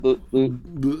Here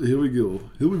we go.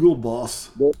 Here we go,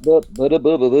 boss.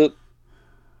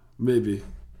 Maybe.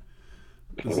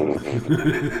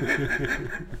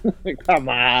 Come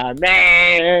on,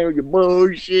 man, you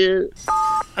bullshit.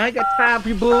 I ain't got time for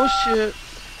your bullshit.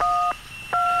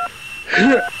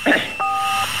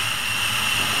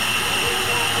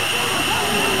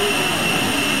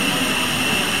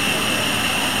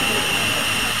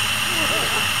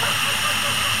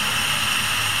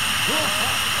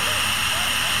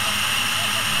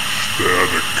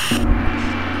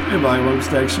 Hey, welcome to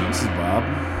Stack Show. This is Bob.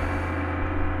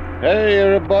 Hey,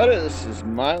 everybody, this is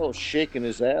Miles shaking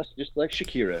his ass just like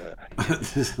Shakira.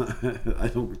 I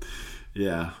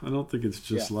don't think it's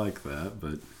just like that,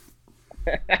 but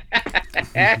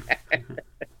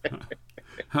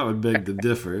I would beg to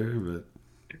differ,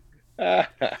 but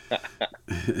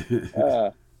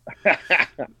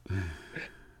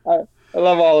I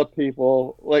love all the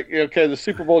people. Like, okay, the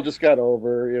Super Bowl just got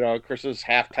over, Chris's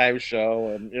halftime show,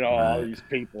 and, all these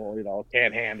people,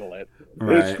 can't handle it.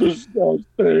 Right. It's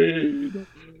disgusting.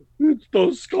 It's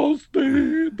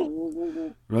disgusting.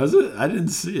 Was it? I didn't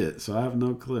see it, so I have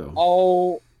no clue.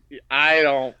 Oh, I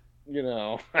don't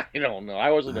know.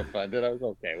 I wasn't offended. I was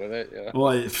okay with it. Well,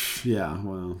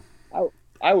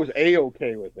 I was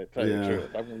A-okay with it, tell you the truth.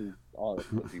 I'm going to be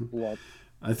honest with you. Blunt.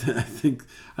 I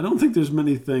don't think there's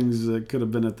many things that could have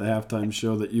been at the halftime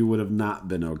show that you would have not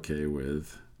been okay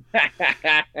with.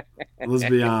 Let's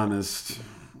be honest.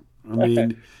 I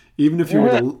mean, even if you were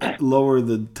to lower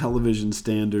the television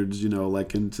standards,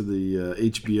 like into the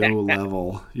HBO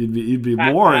level, you'd be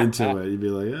more into it. You'd be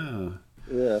like,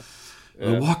 yeah.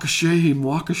 Walk of shame.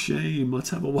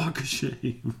 Let's have a walk of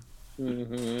shame.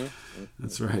 Mm-hmm.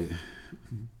 That's right.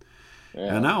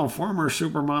 Yeah. And now former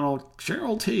supermodel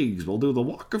Cheryl Tiegs will do the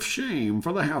walk of shame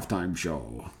for the halftime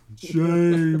show.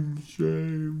 Shame.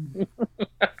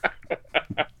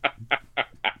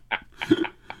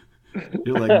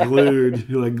 You're like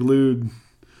glued.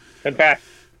 In fact,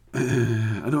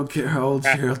 I don't care how old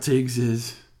Cheryl Tiegs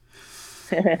is.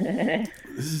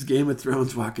 This is Game of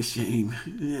Thrones walk of shame.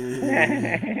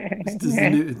 This is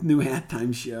the new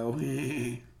halftime show.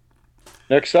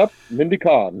 next up, Mindy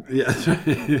Khan. Yeah, that's right.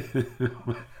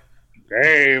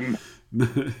 Game.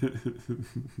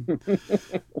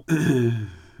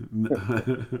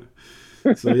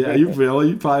 So yeah, you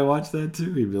probably watch that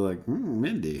too. You'd be like,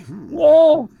 Mindy.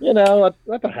 Well,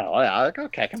 what the hell?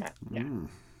 Okay, come on. Yeah.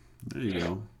 There you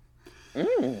go.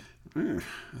 I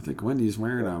think Wendy's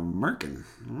wearing a merkin.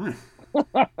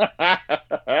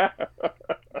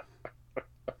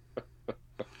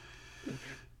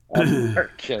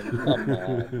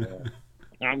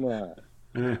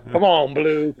 Come on,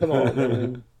 Blue. Come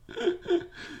on,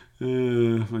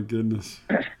 Blue. My goodness.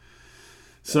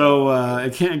 So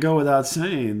it can't go without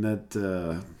saying that,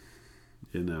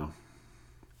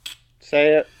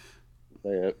 Say it.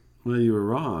 Well, you were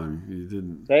wrong. You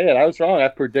didn't. Say it. I was wrong. I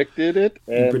predicted it.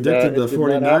 You predicted the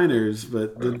 49ers,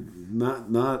 but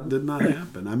did not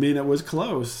happen. I mean, it was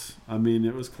close.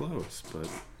 But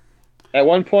at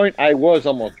one point, I was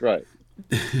almost right.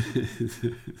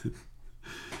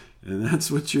 And that's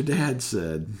what your dad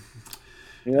said.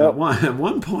 Yep. At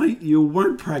one point, you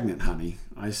weren't pregnant, honey.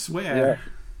 I swear.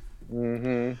 Yeah.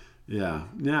 Mm-hmm. Yeah.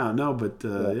 Yeah. No, but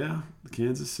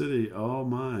Kansas City. Oh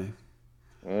my.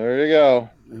 There you go.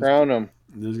 Crown them.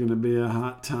 There's going to be a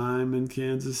hot time in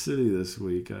Kansas City this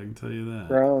week. I can tell you that.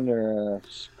 Crown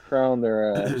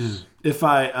their ass.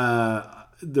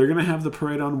 They're going to have the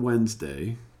parade on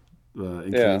Wednesday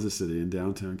in Kansas City, in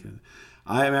downtown Kansas.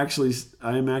 I am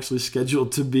actually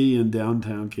scheduled to be in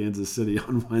downtown Kansas City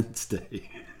on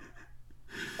Wednesday.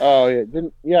 Oh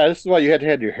yeah, this is why you had to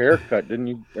have your hair cut, didn't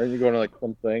you? Aren't you going to like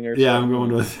something or something? Yeah, I'm going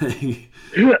to a thing,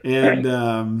 and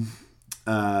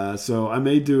so I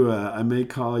may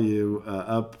call you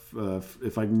up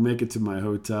if I can make it to my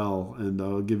hotel, and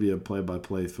I'll give you a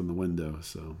play-by-play from the window.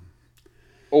 So,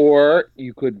 or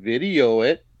you could video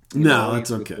it. No,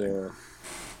 that's okay.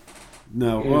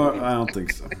 No, well, I don't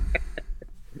think so.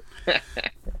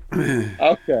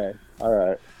 Okay, all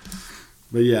right.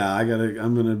 But yeah, I'm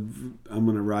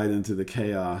gonna ride into the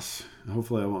chaos.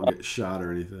 Hopefully, I won't get shot or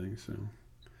anything. So.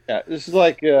 Yeah, this is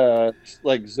like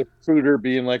Zapruder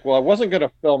being like, "Well, I wasn't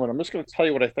gonna film it. I'm just gonna tell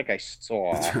you what I think I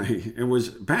saw." That's right. It was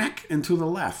back and to the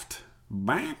left.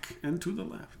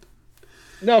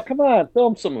 No, come on,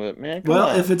 film some of it, man. Come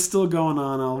on. If it's still going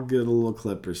on, I'll get a little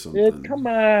clip or something. Come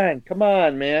on,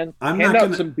 man. Hand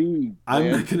out some beads.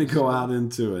 I'm not going to go out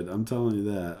into it. I'm telling you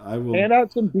that. I will hand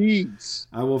out some beads.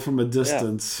 I will from a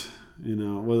distance,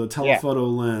 with a telephoto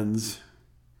lens.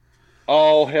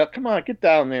 Oh hell, come on, get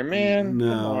down there, man. Come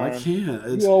No, I on.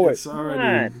 can't. You owe it. It's Come already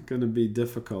on. going to be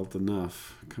difficult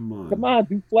enough. Come Come on. on,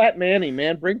 do Flat Manny,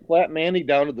 man. Bring Flat Manny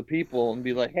down to the people and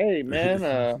be like, hey man,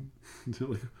 They're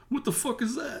like, what the fuck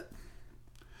is that?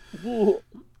 ooh,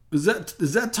 Is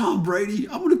that Tom Brady?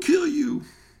 I'm gonna kill you.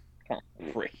 Tom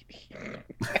Brady.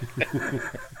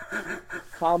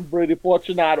 Tom Brady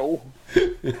Fortunato.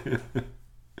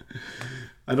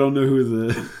 I don't know who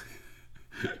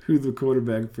the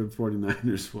quarterback for the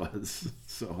 49ers was,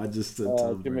 so I just said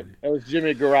Tom Brady. That was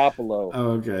Jimmy Garoppolo.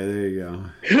 Oh, okay, there you go.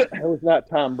 That was not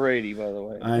Tom Brady, by the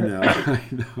way. I know, I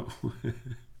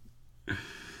know.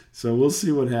 So we'll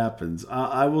see what happens.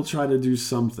 I will try to do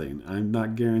something. I'm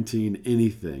not guaranteeing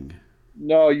anything.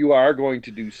 No, you are going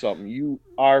to do something. You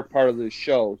are part of the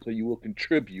show, so you will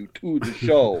contribute to the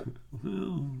show,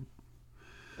 Well,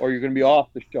 or you're going to be off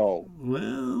the show.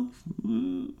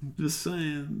 Just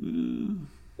saying.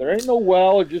 There ain't no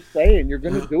well, just saying you're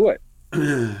going to do it.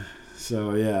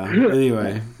 So yeah.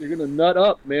 Anyway, You're going to nut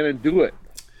up, man, and do it.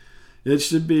 it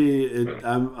should be.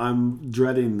 I'm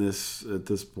dreading this at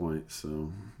this point.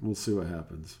 So we'll see what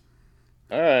happens.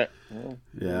 All right. Well,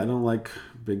 Yeah, I don't like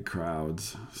big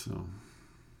crowds. So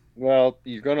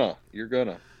you're gonna.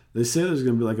 they say there's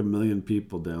gonna be like 1 million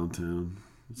people downtown.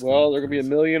 Well, there are going to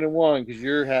be 1,000,001 because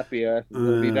your happy ass is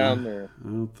going to be down there. I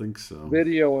don't think so.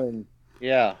 Videoing.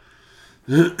 Yeah.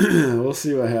 We'll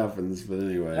see what happens. But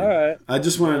anyway, All right. I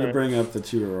just wanted to bring up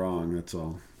that you were wrong. That's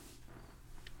all.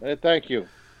 Thank you.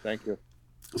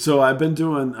 So I've been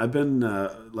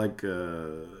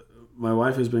my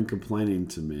wife has been complaining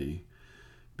to me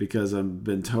because I've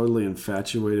been totally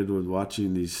infatuated with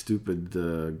watching these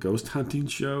stupid ghost hunting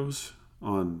shows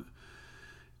on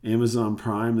Amazon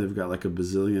Prime. They've got like a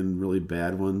bazillion really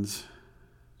bad ones.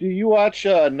 Do you watch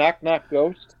Knock Knock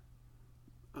Ghost?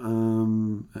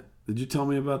 Did you tell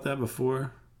me about that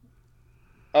before?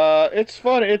 It's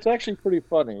funny. It's actually pretty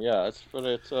funny. Yeah, it's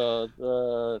funny. It's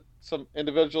some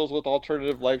individuals with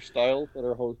alternative lifestyles that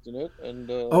are hosting it, and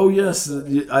Oh yes,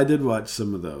 I did watch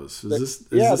some of those. Is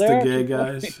this the gay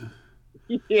guys?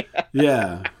 Yeah,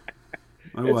 Yeah,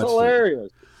 I it's watched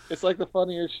hilarious. It's like the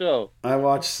funniest show. I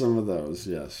watched some of those.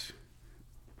 Yes,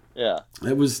 Yeah,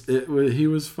 he was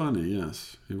funny.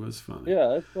 Yes, he was funny.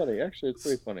 yeah, it's funny. Actually, it's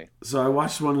pretty funny. So I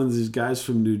watched one of these guys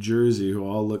from New Jersey who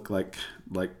all look like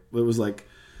it was like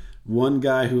one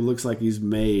guy who looks like he's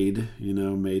made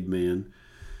man.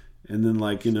 And then,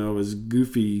 his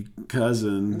goofy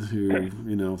cousin who,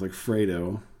 like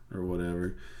Fredo or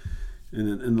whatever.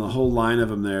 And the whole line of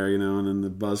them there, and then the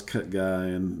buzz cut guy.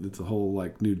 And it's a whole,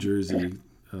 New Jersey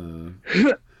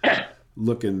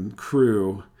looking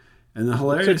crew. And the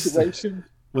hilarious... Situation?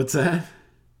 What's that?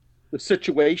 The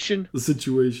situation? The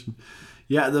situation.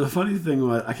 Yeah, the funny thing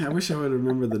was... I wish I would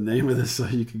remember the name of this so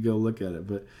you could go look at it.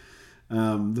 But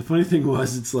the funny thing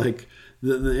was, it's like...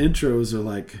 The intros are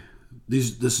like...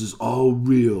 This is all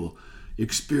real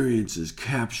experiences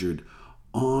captured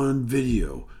on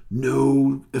video,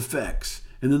 no effects.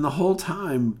 And then the whole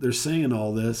time they're saying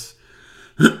all this,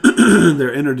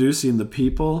 they're introducing the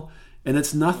people, and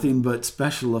it's nothing but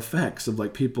special effects of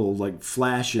people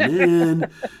flashing in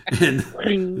and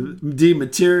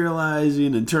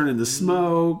dematerializing and turning to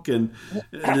smoke and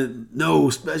no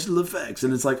special effects.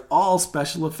 And it's all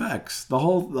special effects. The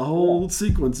whole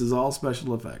sequence is all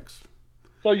special effects.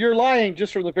 So you're lying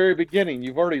just from the very beginning.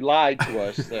 You've already lied to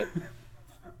us. That...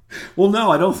 Well, no,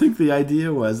 I don't think the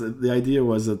idea was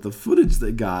that the footage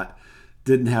they got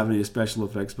didn't have any special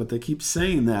effects, but they keep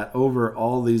saying that over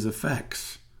all these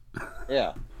effects.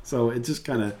 Yeah. So it just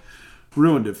kind of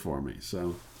ruined it for me.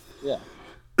 So yeah.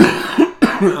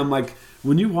 I'm like,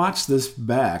 when you watch this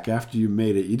back after you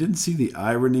made it, you didn't see the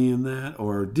irony in that,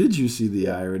 or did you see the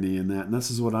irony in that? And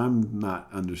this is what I'm not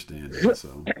understanding.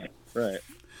 So right.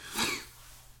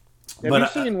 Have you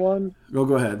seen one?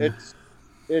 Go ahead.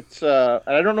 It's I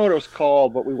don't know what it was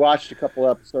called, but we watched a couple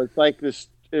episodes. It's like this.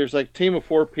 There's a team of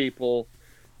 4 people,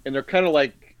 and they're kind of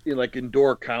in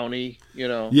Door County,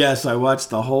 Yes, I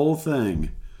watched the whole thing.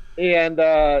 And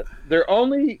their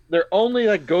only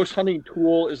ghost hunting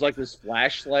tool is this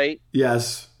flashlight.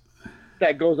 Yes.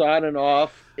 That goes on and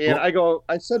off. And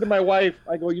I said to my wife,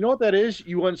 you know what that is?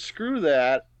 You unscrew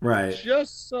that. Right.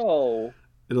 Just so.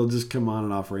 It'll just come on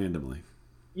and off randomly.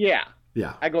 Yeah.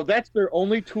 Yeah. That's their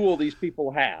only tool these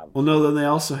people have. Well, no, then they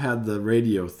also had the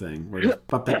radio thing. Where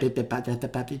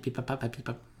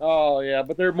oh, yeah,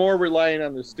 but they're more relying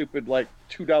on the stupid,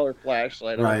 $2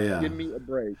 flashlight. Right, yeah. Give me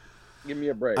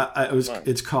a break.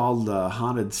 It's called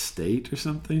Haunted State or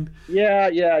something. Yeah.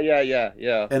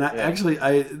 And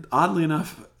oddly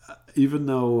enough, even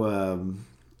though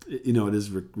you know, it is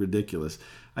ridiculous.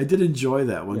 I did enjoy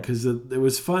that one because it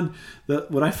was fun.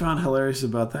 What I found hilarious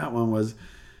about that one was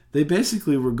they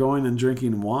basically were going and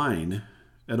drinking wine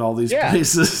at all these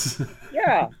places.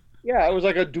 Yeah. Yeah, it was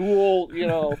like a dual,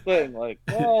 thing. Like,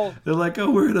 well, they're like,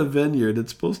 oh, we're at a vineyard.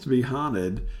 It's supposed to be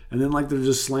haunted. And then, like, they're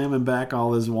just slamming back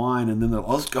all this wine. And then they're,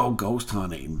 let's go ghost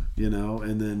hunting,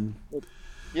 And then...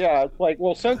 Yeah, it's like,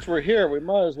 well, since we're here, we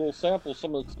might as well sample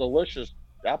some of this delicious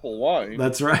apple wine.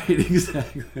 That's right,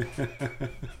 exactly.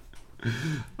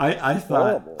 I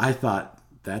thought,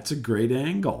 that's a great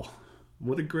angle.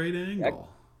 What a great angle.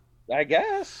 I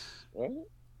guess.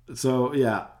 So,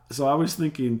 yeah. So I was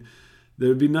thinking... There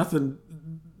would be nothing.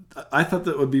 I thought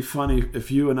that would be funny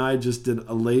if you and I just did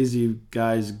a lazy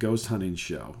guys ghost hunting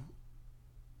show.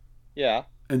 Yeah.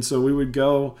 And so we would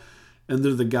go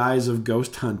under the guise of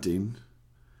ghost hunting.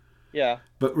 Yeah.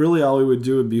 But really all we would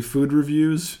do would be food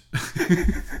reviews.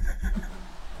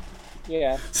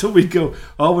 Yeah. So we'd go,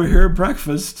 oh, we're here at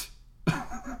breakfast.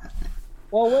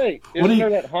 Well, wait. Isn't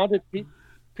there that haunted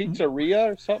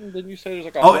pizzeria or something? Didn't you say there's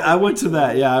like a... Oh, I went to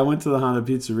that. Yeah, I went to the haunted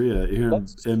pizzeria here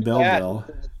in Belleville.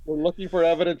 We're looking for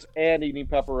evidence and eating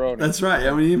pepperoni. That's right.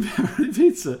 I mean, pepperoni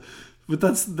pizza. But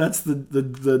that's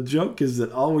the joke is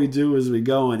that all we do is we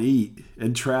go and eat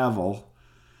and travel.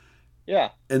 Yeah.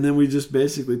 And then we just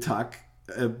basically talk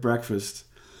at breakfast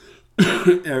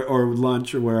or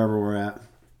lunch or wherever we're at.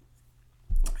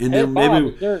 And then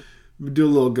maybe we do a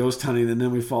little ghost hunting and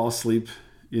then we fall asleep,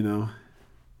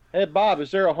 Hey Bob,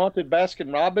 is there a haunted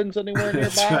Baskin Robbins anywhere nearby?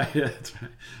 That's right.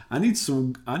 I need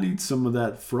some of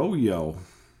that froyo.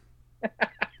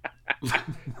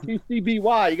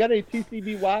 TCBY. You got any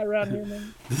TCBY around here,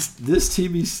 man? This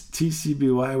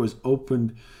TCBY was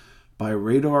opened by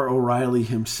Radar O'Reilly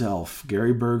himself,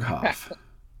 Gary Berghoff.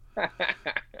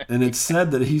 And it's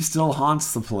said that he still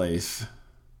haunts the place.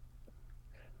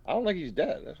 I don't think he's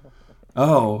dead.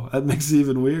 Oh, that makes it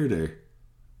even weirder.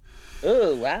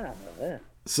 Oh, wow. Yeah.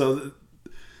 So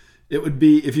it would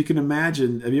be, if you can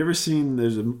imagine, have you ever seen,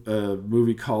 there's a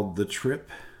movie called The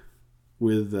Trip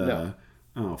with, No.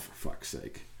 Oh, for fuck's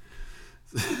sake.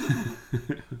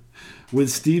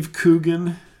 With Steve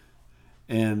Coogan,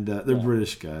 and they're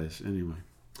British guys, anyway.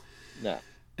 No.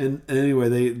 And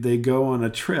anyway, they go on a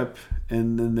trip,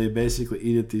 and then they basically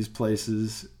eat at these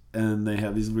places, and they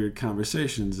have these weird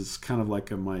conversations. It's kind of like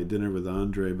My Dinner with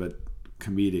Andre, but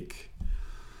comedic.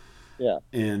 Yeah.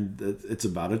 And it's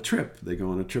about a trip. They go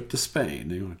on a trip to Spain.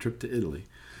 They go on a trip to Italy.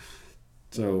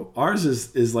 So ours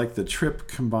is like the trip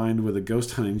combined with a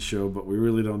ghost hunting show, but we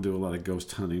really don't do a lot of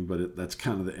ghost hunting, but that's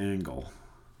kind of the angle.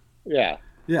 Yeah.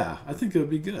 Yeah, I think it would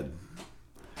be good.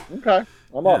 Okay.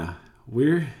 I'm up.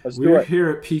 We're here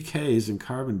at PK's in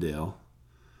Carbondale.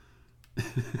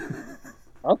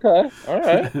 Okay. All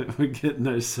right. We're getting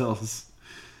ourselves...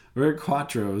 We're at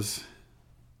Quattro's.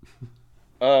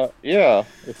 Yeah.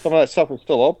 If some of that stuff is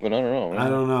still open, I don't know. I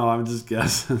don't know. I'm just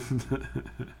guessing.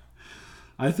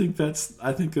 I think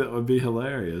that would be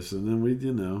hilarious, and then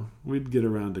we'd get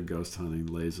around to ghost hunting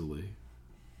lazily.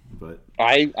 But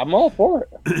I'm all for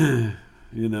it.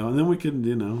 And then we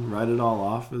can write it all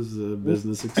off as a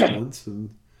business expense and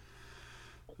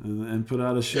put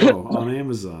out a show on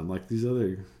Amazon like these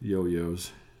other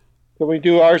yo-yos. Can we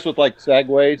do ours with like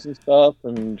segues and stuff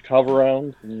and cover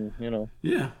rounds and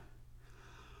Yeah.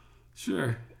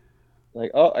 Sure.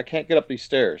 Like, oh, I can't get up these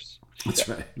stairs. That's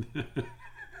right.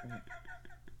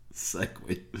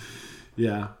 Segway.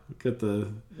 Yeah. We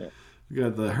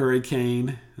got the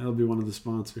hurricane. That'll be one of the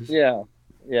sponsors. Yeah.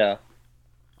 Yeah.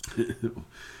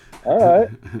 All right.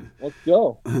 Let's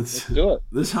go. Let's do it.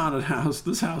 This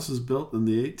house was built in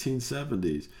the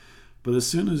 1870s. But as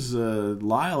soon as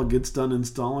Lyle gets done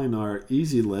installing our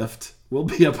easy lift, we'll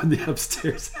be up in the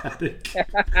upstairs attic.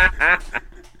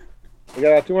 We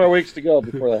got 2 more weeks to go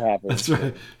before that happens. That's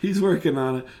right. He's working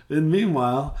on it. And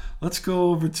meanwhile, let's go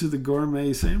over to the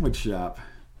gourmet sandwich shop.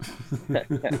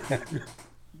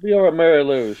 Be over at Mary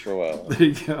Lou's for a while. There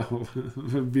you go.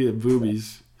 It'll be at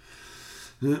Boobies.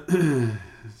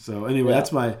 So anyway,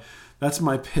 that's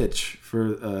my pitch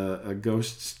for a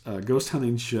ghost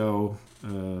hunting show.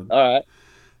 All right.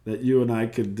 That you and I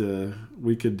could do.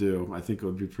 I think it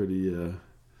would be pretty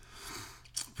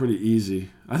easy.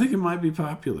 I think it might be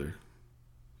popular.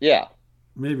 Yeah.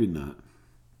 Maybe not.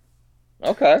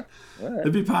 Okay. All right.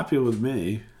 It'd be popular with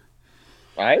me.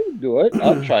 I would do it.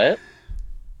 I'll try it.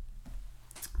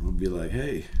 I'll be like,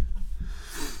 hey,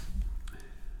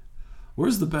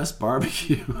 where's the best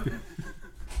barbecue?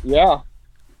 Yeah.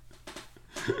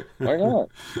 Why not?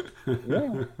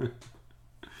 Yeah.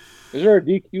 Is there a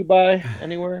DQ by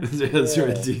anywhere? That's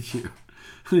right, DQ.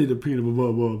 I need a peanut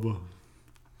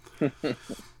butter.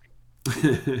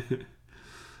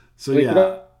 So We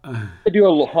yeah, could do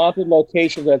a haunted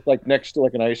location that's like next to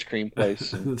like an ice cream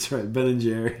place. And... that's right, Ben and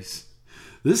Jerry's.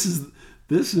 This is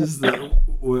this is the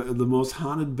most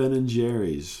haunted Ben and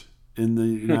Jerry's in the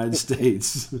United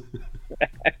States.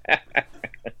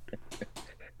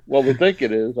 Well, we think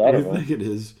it is. I We don't know. think it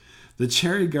is. The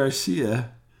Cherry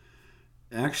Garcia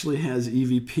actually has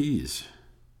EVPs.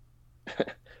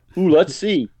 Ooh, let's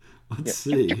see. Let's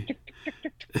see.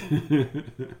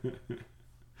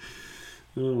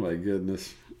 Oh my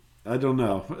goodness. I don't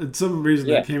know. It's some reason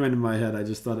Yeah, that came into my head. I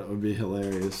just thought it would be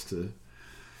hilarious to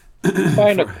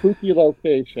find a for kooky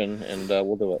location and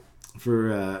we'll do it.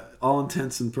 all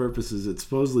intents and purposes, it's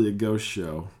supposedly a ghost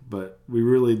show, but we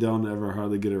really don't ever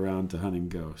hardly get around to hunting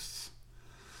ghosts.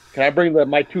 Can I bring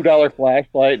my $2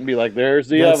 flashlight and be like, "There's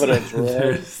the That's, evidence,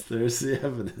 right?" there's the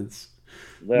evidence.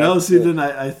 No, That's see, it. then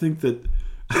I think that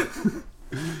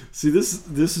see this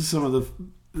is some of the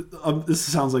this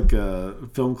sounds like a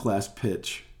film class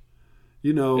pitch.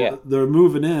 You Yeah. know, they're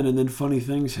moving in, and then funny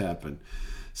things happen.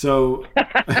 So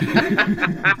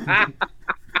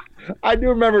I do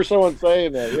remember someone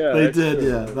saying that. Yeah, they that's did, true.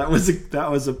 yeah. That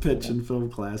was a pitch in film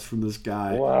class from this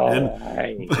guy, Well, and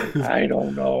I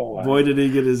don't know. boy, did he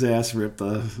get his ass ripped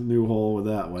a new hole with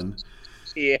that one.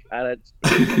 Yeah, that's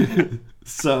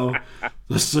So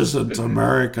this isn't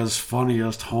America's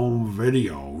Funniest Home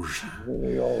Videos.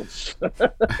 really old.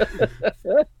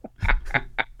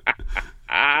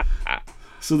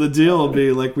 So the deal will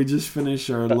be like we just finish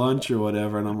our lunch or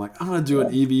whatever, and I'm like, I'm gonna do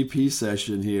an EVP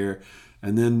session here,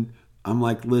 and then I'm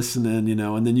like listening, you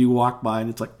know, and then you walk by and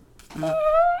it's like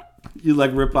you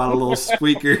like rip out a little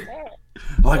squeaker.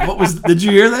 I'm like, what was? Did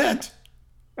you hear that?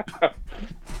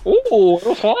 Ooh, it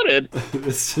was haunted.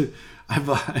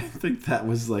 I think that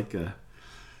was like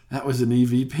that was an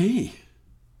EVP.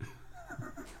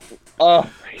 Uh,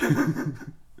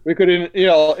 we could,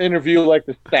 interview like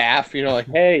the staff. Like,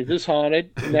 hey, is this haunted?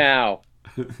 Now.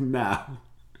 Now,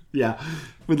 yeah,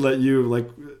 would let you like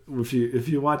if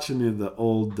you watch any of the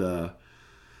old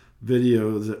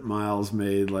videos that Miles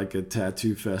made, like a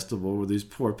tattoo festival with these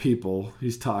poor people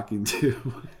he's talking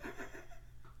to,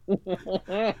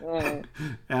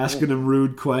 asking them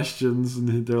rude questions,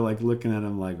 and they're like looking at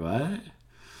him like, what?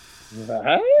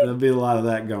 Right? There'll be a lot of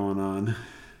that going on.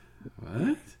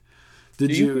 What?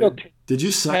 Did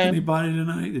you suck anybody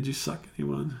tonight? Did you suck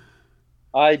anyone?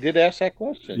 I did ask that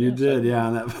question. You yes, did, yeah.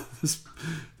 And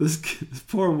this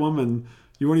poor woman,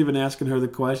 you weren't even asking her the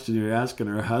question. You were asking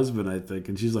her husband, I think,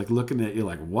 and she's like looking at you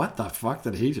like, "What the fuck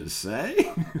did he just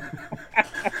say?"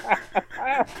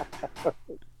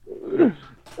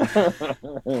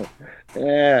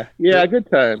 yeah, good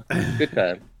time. Good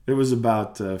time. It was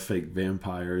about fake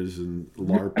vampires and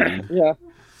LARPing. Yeah.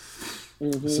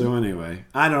 Mm-hmm. So anyway,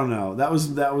 I don't know. That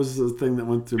was the thing that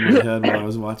went through my head while I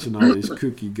was watching all these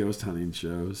kooky ghost hunting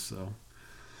shows. So,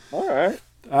 all right,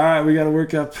 we got to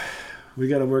work up. We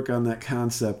got to work on that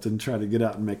concept and try to get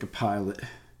out and make a pilot.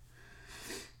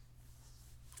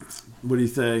 What do you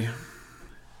say?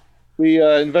 We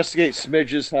investigate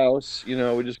Smidge's house.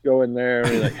 We just go in there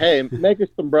and we're like, "Hey, make us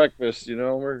some breakfast."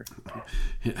 We're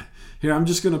Here, I'm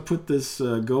just going to put this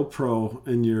GoPro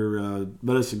in your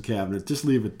medicine cabinet. Just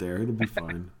leave it there. It'll be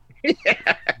fine.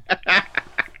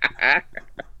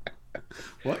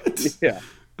 What? Yeah.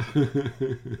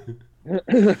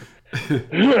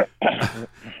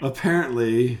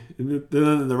 Apparently, in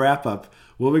the wrap up,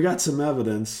 well, we got some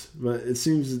evidence, but it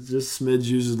seems that just Smidge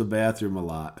uses the bathroom a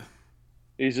lot.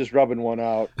 He's just rubbing one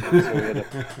out.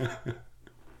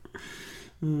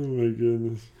 Oh my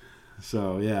goodness.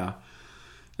 So, yeah.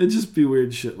 It'd just be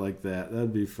weird shit like that.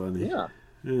 That'd be funny. Yeah.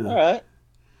 Yeah. All right.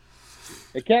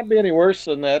 It can't be any worse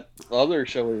than that other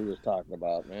show we were just talking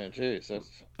about, man. Jeez, that's...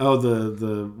 Oh,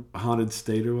 the haunted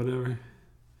state or whatever.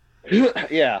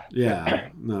 Yeah. Yeah.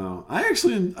 No,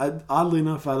 oddly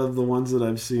enough, out of the ones that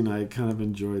I've seen, I kind of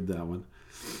enjoyed that one.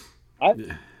 I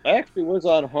Yeah. actually was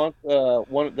on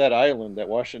that island, that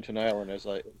Washington Island, as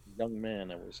a young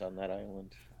man. I was on that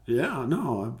island. Yeah.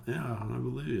 No. I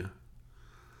believe you.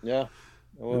 Yeah.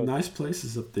 It was. Nice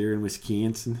places up there in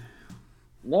Wisconsin.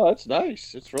 No, it's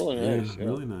nice. It's really nice. Yeah,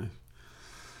 really nice.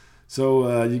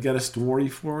 So, you got a story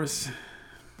for us?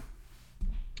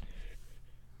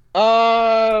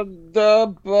 No,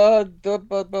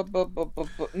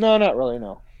 not really.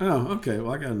 No. Oh, okay.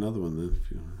 Well, I got another one then.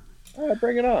 If you want. All right,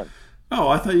 bring it on. Oh,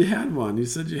 I thought you had one. You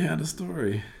said you had a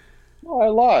story. No, I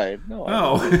lied. No.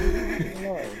 Oh. I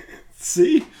lied.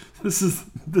 See? This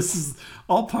is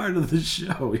all part of the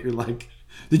show. You're like,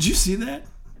 did you see that?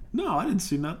 No, I didn't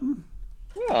see nothing.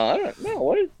 No, I don't know.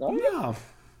 What is that? No,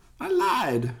 I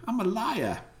lied. I'm a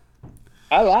liar.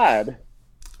 I lied.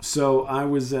 So I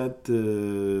was at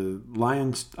the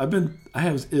Lions. I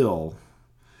was ill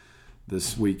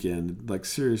this weekend, like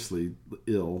seriously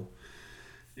ill,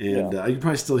 and Yeah. you can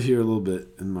probably still hear a little bit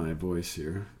in my voice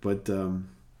here, but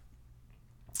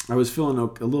I was feeling a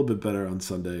little bit better on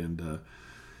Sunday,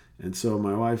 and so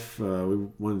my wife, we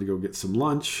wanted to go get some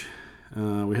lunch.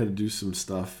 We had to do some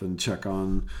stuff and check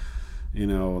on,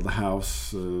 the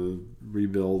house,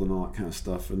 rebuild and all that kind of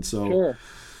stuff. And so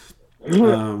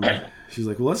Sure. she's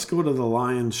like, well, let's go to the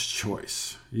Lion's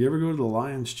Choice. You ever go to the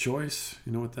Lion's Choice?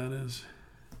 You know what that is?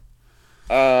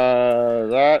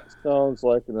 That sounds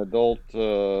like an adult That's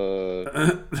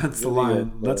the video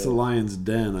lion. That's the play. Lion's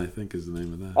Den, I think, is the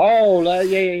name of that. Oh, yeah,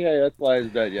 yeah, yeah. That's why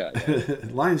it's dead. Yeah, yeah.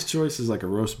 Lion's Choice is like a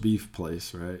roast beef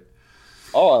place, right?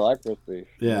 Oh, I like roast beef.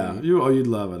 Yeah, you'd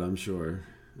love it, I'm sure.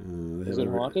 They Is have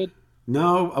it haunted?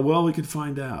 No, well, we could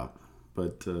find out,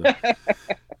 but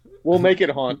We'll make it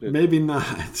haunted. maybe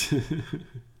not.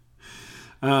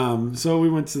 So we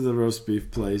went to the roast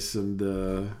beef place, and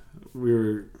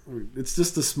it's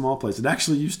just a small place. It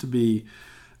actually used to be,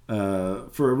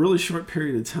 for a really short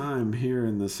period of time here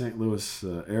in the St. Louis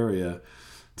area,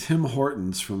 Tim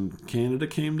Hortons from Canada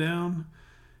came down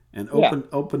and Yeah.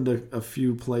 opened a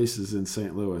few places in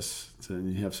St. Louis. So,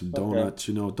 and you have some Okay. donuts,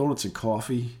 donuts and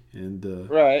coffee, and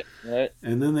Right. Right.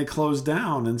 and then they closed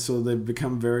down, and so they've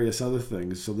become various other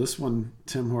things. So this one,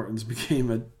 Tim Hortons, became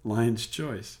a Lion's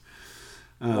Choice.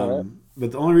 Right.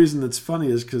 But the only reason that's funny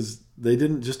is because they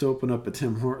didn't just open up a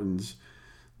Tim Hortons.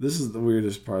 This is the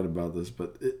weirdest part about this,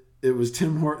 but it was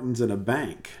Tim Hortons and a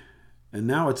bank. And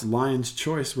now it's Lion's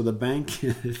Choice with a bank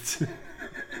in it.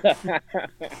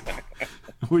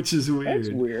 Which is That's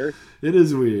weird. weird. It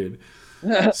is weird.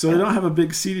 So they don't have a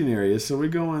big seating area. So we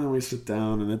go in and we sit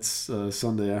down, and it's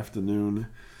Sunday afternoon,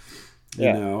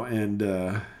 Yeah.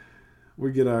 and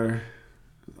we get our.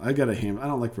 I got a ham. I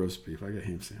don't like roast beef. I got a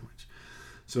ham sandwich.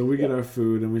 So we get our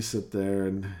food and we sit there,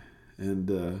 and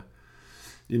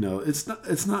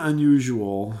it's not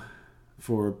unusual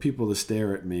for people to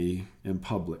stare at me in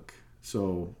public.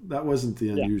 So that wasn't the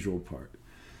unusual part.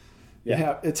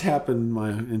 Yeah. It's happened my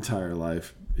entire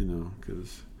life,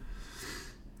 because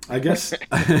I guess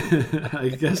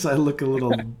I guess I look a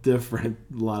little different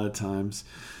a lot of times.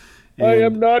 I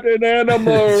am not an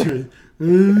animal.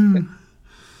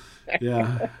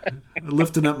 Yeah,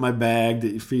 lifting up my bag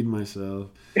to feed myself.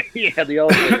 Yeah, the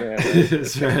elephant man.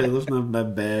 That's right, lifting up my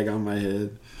bag on my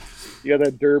head. You got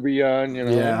that derby on,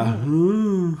 Yeah,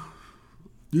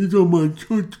 these are my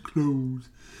church clothes.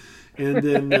 And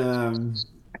then,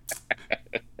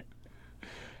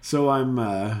 so I'm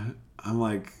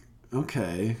like,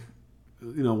 okay,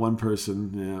 one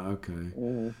person, yeah, okay.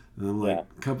 Mm-hmm. And I'm like, a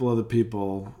couple other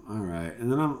people, all right.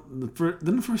 And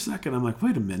then for a second, I'm like,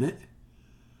 wait a minute.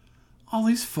 All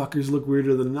these fuckers look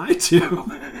weirder than I do.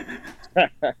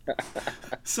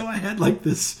 So I had like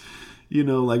this,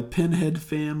 like pinhead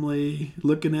family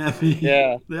looking at me.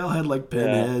 Yeah. They all had like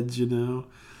pinheads, And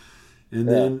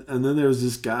then there was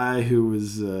this guy who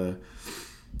was, he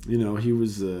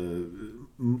was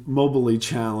mobily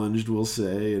challenged, we'll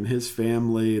say, and his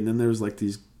family. And then there was like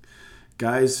these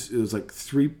guys. It was like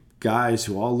three guys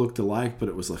who all looked alike, but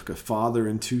it was like a father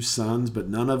and two sons, but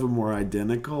none of them were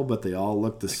identical, but they all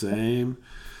looked the same.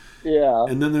 Yeah.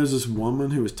 And then there's this woman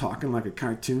who was talking like a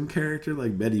cartoon character,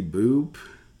 like Betty Boop.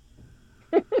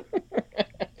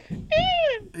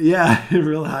 Yeah,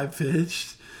 real high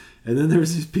pitched. And then there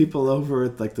was these people over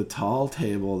at like the tall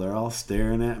table. They're all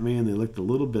staring at me, and they looked a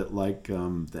little bit like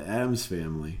the Addams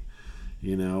Family.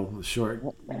 A short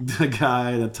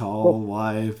guy and a tall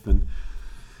wife, and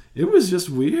it was just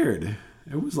weird.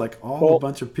 It was like a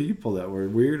bunch of people that were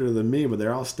weirder than me, but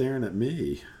they're all staring at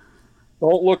me.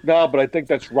 Don't look now, but I think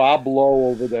that's Rob Lowe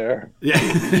over there. Yeah,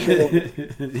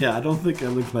 yeah. I don't think I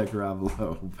look like Rob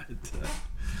Lowe, but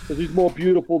because he's more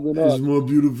beautiful than us. he's more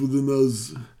beautiful than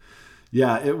us.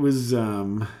 Yeah, it was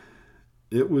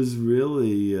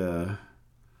really.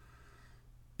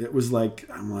 It was like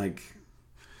I'm like.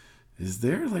 Is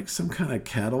there like some kind of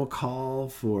cattle call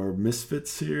for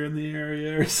misfits here in the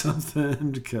area or something?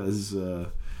 Because,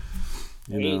 Like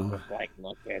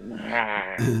looking.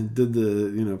 did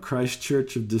the, Christ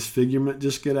Church of Disfigurement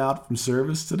just get out from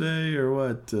service today or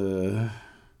what? They're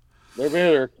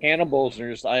cannibals and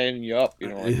they're just eyeing you up,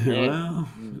 Like, well,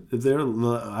 if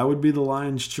I would be the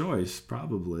Lion's Choice,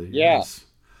 probably. Yeah. Yes.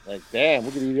 Like, damn,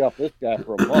 we're going to eat off this guy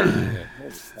for a month.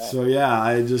 So, yeah,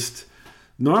 I just...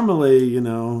 Normally,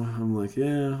 I'm like,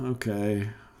 yeah, okay,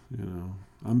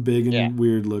 I'm big and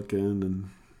weird looking, and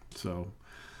so,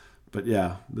 but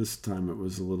yeah, this time it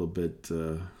was a little bit,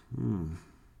 a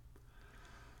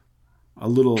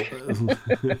little,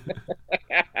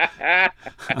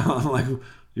 I'm like,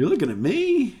 you're looking at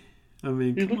me? I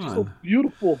mean, He come looks so on.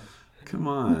 beautiful. Come He's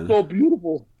on. so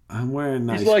beautiful. I'm wearing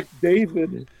He's nice. like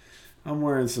David. I'm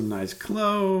wearing some nice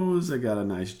clothes. I got a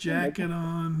nice Oh my jacket God.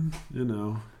 on.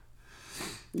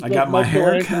 He's I like got my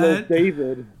hair Michelangelo's cut.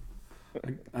 David.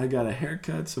 I got a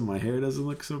haircut so my hair doesn't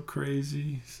look so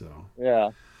crazy. So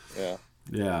Yeah. Yeah.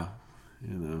 yeah,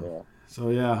 Yeah. So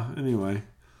yeah. Anyway,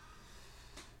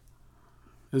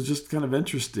 it was just kind of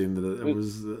interesting that it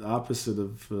was the opposite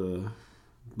of the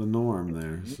norm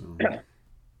there. So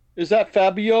Is that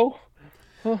Fabio?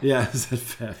 Huh? yeah, is that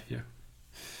Fabio?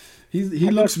 He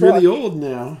I'm not looks sure. really old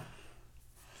now.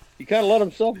 He kind of let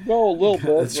himself go a little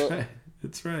bit, That's but right.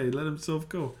 That's right. He let himself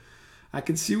go. I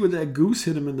can see where that goose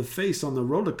hit him in the face on the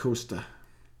roller coaster.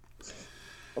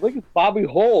 I think it's Bobby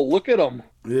Hull. Look at him.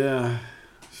 Yeah.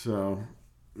 So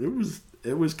it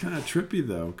was kind of trippy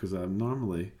though, because I'm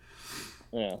normally,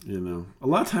 Yeah. a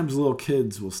lot of times little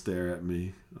kids will stare at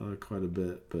me quite a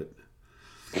bit, but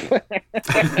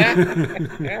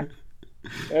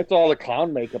That's all the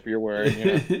clown makeup you're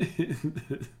wearing.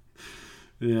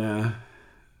 yeah.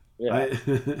 Yeah.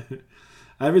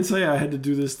 I would say I had to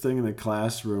do this thing in a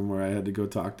classroom where I had to go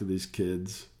talk to these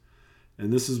kids.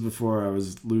 And this is before I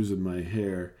was losing my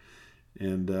hair.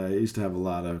 And I used to have a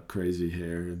lot of crazy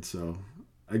hair. And so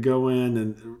I go in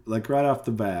and, like, right off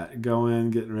the bat, go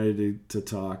in getting ready to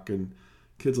talk. And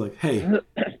kids like,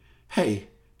 hey,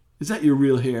 is that your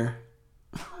real hair?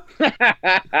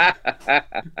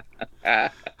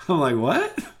 I'm like,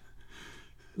 what?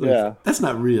 Like, Yeah. that's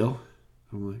not real.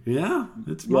 I'm like, yeah,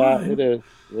 it's Yeah, mine. it is.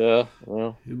 Yeah.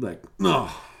 Well. He'd be like, no,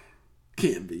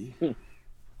 can't be. I'm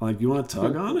like, you want to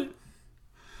tug on it?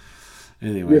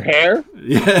 Anyway. Your hair?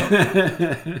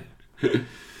 Yeah.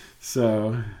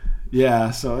 So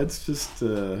it's just,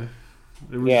 it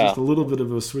was just a little bit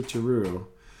of a switcheroo.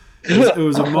 It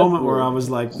was a moment where I was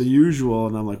like the usual,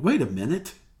 and I'm like, wait a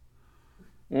minute.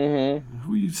 Mm-hmm.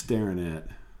 Who are you staring at?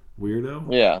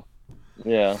 Weirdo? Yeah.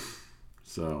 Yeah.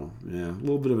 So, yeah, a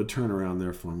little bit of a turnaround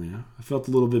there for me. I felt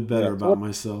a little bit better about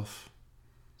myself.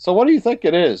 So what do you think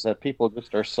it is that people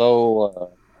just are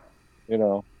so,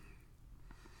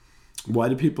 Why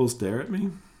do people stare at me?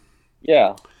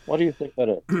 Yeah. What do you think that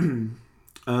is?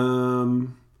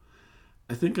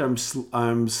 I think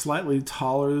I'm slightly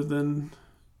taller than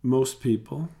most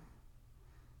people.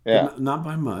 Yeah. But not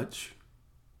by much.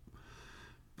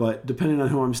 But depending on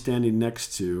who I'm standing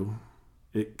next to,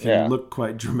 it can look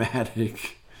quite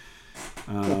dramatic.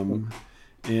 And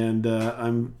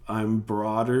I'm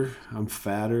broader, I'm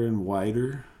fatter and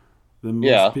wider than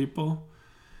most people.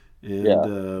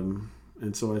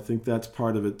 And so I think that's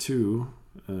part of it too.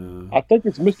 I think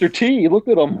it's Mr. T. Look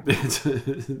at him.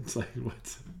 It's like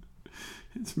what?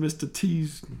 It's Mr.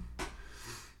 T's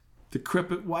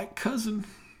decrepit white cousin.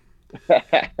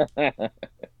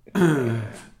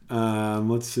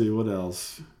 Let's see what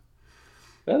else.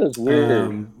 That is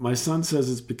weird. My son says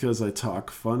it's because I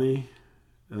talk funny.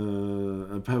 I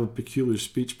have a peculiar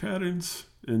speech patterns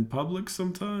in public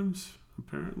sometimes.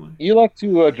 Apparently, You like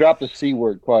to drop the C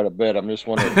word quite a bit. I'm just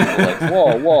wondering, if people like,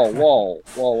 whoa, whoa, whoa,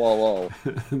 whoa, whoa,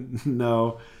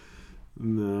 whoa.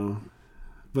 no.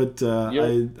 But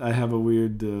I have a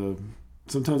weird.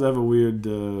 Sometimes I have a weird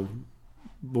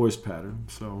voice pattern.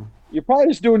 So You're probably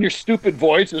just doing your stupid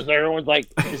voices. Everyone's like,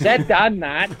 is that Don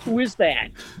Knott? Who is that?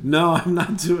 no, I'm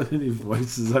not doing any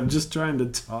voices. I'm just trying to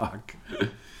talk.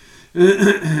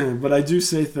 But I do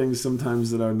say things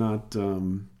sometimes that are not.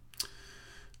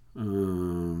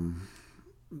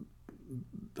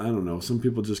 I don't know. Some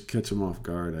people just catch them off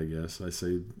guard, I guess.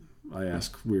 I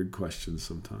ask weird questions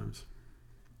sometimes.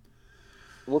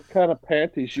 What kind of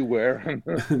panties you wear?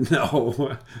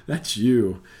 No, that's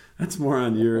you. That's more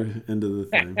on your end of the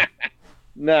thing.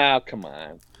 No, come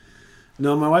on.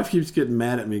 No, my wife keeps getting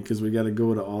mad at me because we got to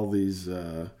go to all these,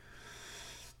 like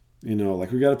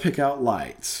we got to pick out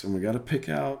lights and we got to pick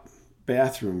out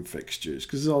bathroom fixtures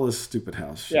because it's all this stupid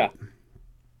house shit.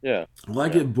 Yeah. Well, I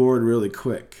get bored really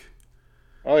quick.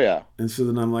 Oh, yeah. And so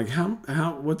then I'm like,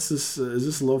 what's this? Is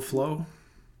this low flow?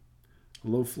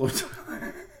 Low flow?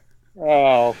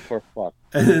 Oh, for fuck.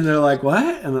 And then they're like, what?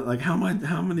 And I'm like, how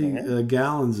many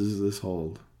gallons does this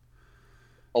hold?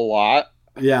 A lot.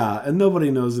 Yeah, and nobody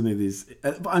knows any of these.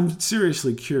 I'm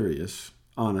seriously curious,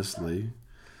 honestly.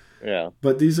 Yeah.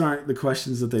 But these aren't the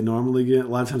questions that they normally get. A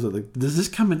lot of times they're like, does this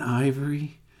come in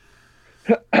ivory?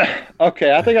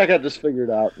 Okay, I think I got this figured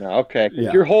out now. Okay,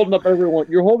 'cause you're holding up everyone.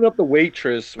 You're holding up the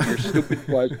waitress with your stupid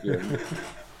question,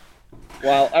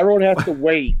 while everyone has to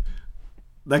wait.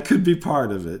 That could be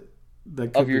part of it.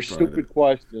 That could Of your be part of stupid it.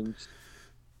 questions.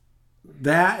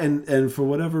 That and for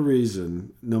whatever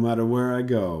reason, no matter where I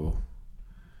go,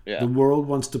 The world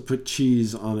wants to put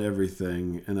cheese on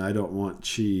everything, and I don't want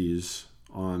cheese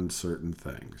on certain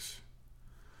things.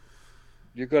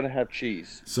 You're going to have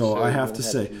cheese. So I have to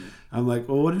say, cheese. I'm like,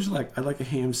 well, what would you like? I'd like a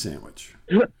ham sandwich.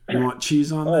 You want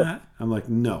cheese on that? I'm like,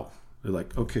 no. They're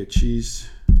like, okay, cheese.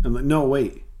 I'm like, no,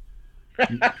 wait.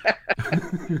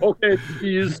 Okay,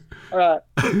 cheese. All right.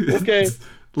 Okay.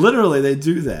 Literally, they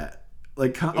do that.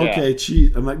 Like, okay,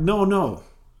 cheese. I'm like, no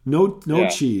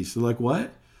cheese. They're like,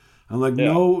 what? I'm like,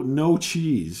 no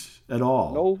cheese at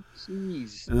all. No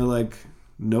cheese. And they're like,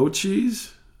 no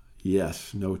cheese?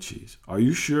 Yes, no cheese. Are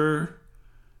you sure?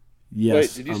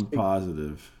 Yes, I'm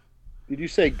positive. Did you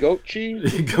say goat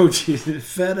cheese? Goat cheese.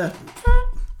 Feta.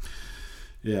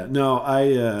 Yeah, no,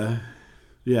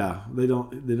 they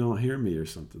don't hear me or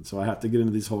something. So I have to get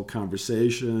into these whole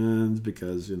conversations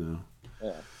because, number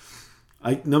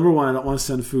one, I don't want to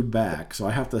send food back, so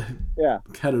I have to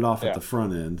head it off at the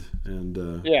front end. And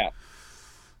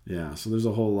so there's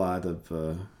a whole lot of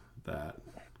that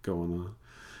going on.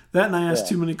 That and I asked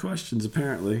too many questions,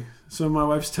 apparently. So my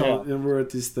wife's telling, and we're at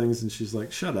these things, and she's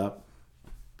like, shut up.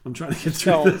 I'm trying to get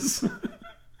through this.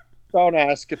 Don't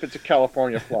ask if it's a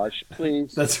California flush,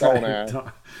 please. That's right. Ask.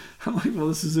 I'm like, well,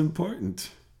 this is important.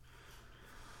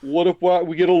 What if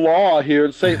we get a law here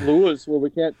in St. Louis where we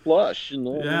can't flush?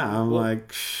 Yeah, I'm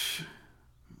like,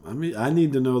 I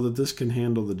need to know that this can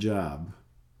handle the job.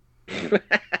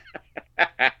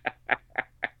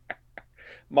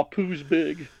 My poo's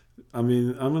big. I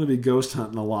mean, I'm going to be ghost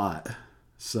hunting a lot.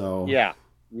 So yeah.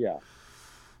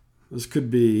 This could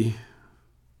be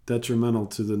detrimental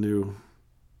to the new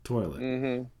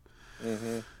toilet.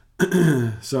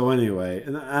 So anyway,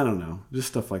 and I don't know, just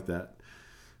stuff like that.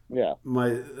 Yeah.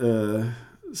 My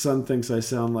son thinks I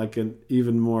sound like an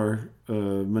even more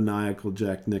maniacal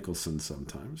Jack Nicholson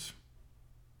sometimes.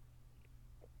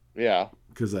 Yeah.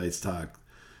 Because I talk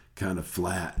kind of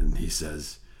flat, and he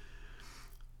says,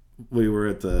 we were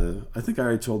at I think I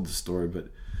already told the story, but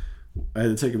I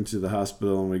had to take him to the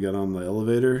hospital, and we got on the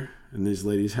elevator, and these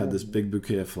ladies had this big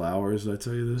bouquet of flowers. Did I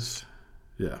tell you this?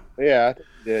 Yeah. Yeah, I think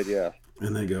you did, yeah.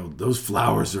 And they go, those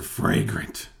flowers are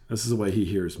fragrant. This is the way he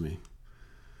hears me.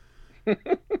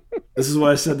 This is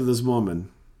what I said to this woman,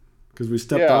 because we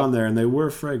stepped on there, and they were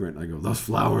fragrant. I go, those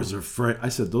flowers are fragrant. I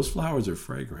said, those flowers are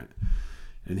fragrant.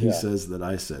 And he says that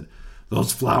I said,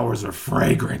 those flowers are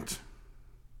fragrant.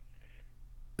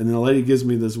 And the lady gives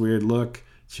me this weird look.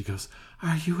 She goes,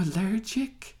 are you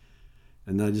allergic?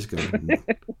 And I just go,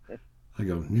 I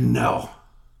go, no.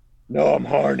 No, I'm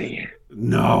horny.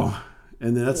 No.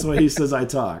 And that's the way he says I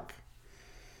talk.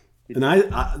 And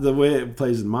I the way it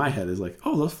plays in my head is like,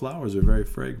 oh, those flowers are very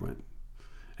fragrant.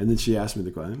 And then she asked me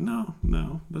the question. No,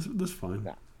 that's fine.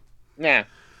 Nah.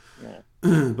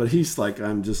 But he's like,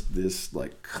 I'm just this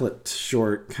like clipped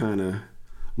short kind of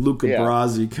Luca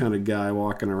Brasi kind of guy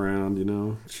walking around,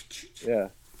 Yeah.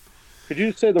 Could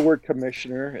you say the word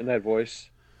commissioner in that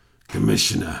voice?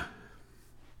 Commissioner.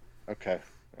 Okay.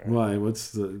 Right. Why?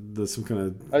 What's the some kind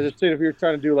of... I was just saying if you were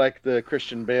trying to do like the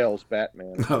Christian Bale's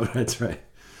Batman. Oh, that's right.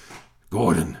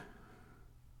 Gordon.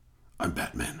 I'm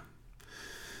Batman.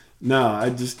 No,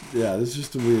 this is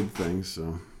just a weird thing,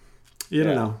 so... I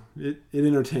don't know. It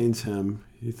entertains him.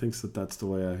 He thinks that that's the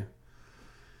way I...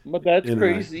 But that's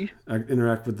crazy. I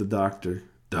interact with the doctor.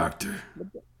 Doctor.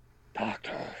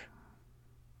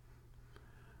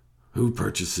 Who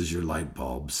purchases your light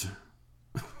bulbs?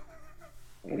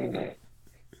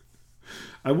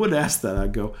 I would ask that.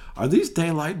 I'd go, are these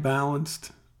daylight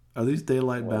balanced? Are these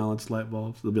daylight balanced light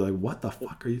bulbs? They'll be like, what the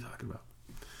fuck are you talking about?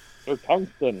 They're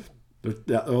tungsten.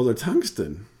 They're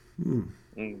tungsten.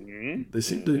 Mm-hmm.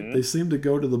 They seem to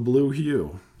go to the blue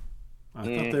hue. I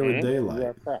thought they were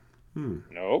daylight.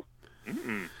 Nope.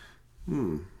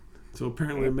 Mm-hmm. So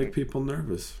apparently they make people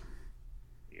nervous.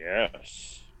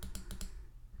 Yes.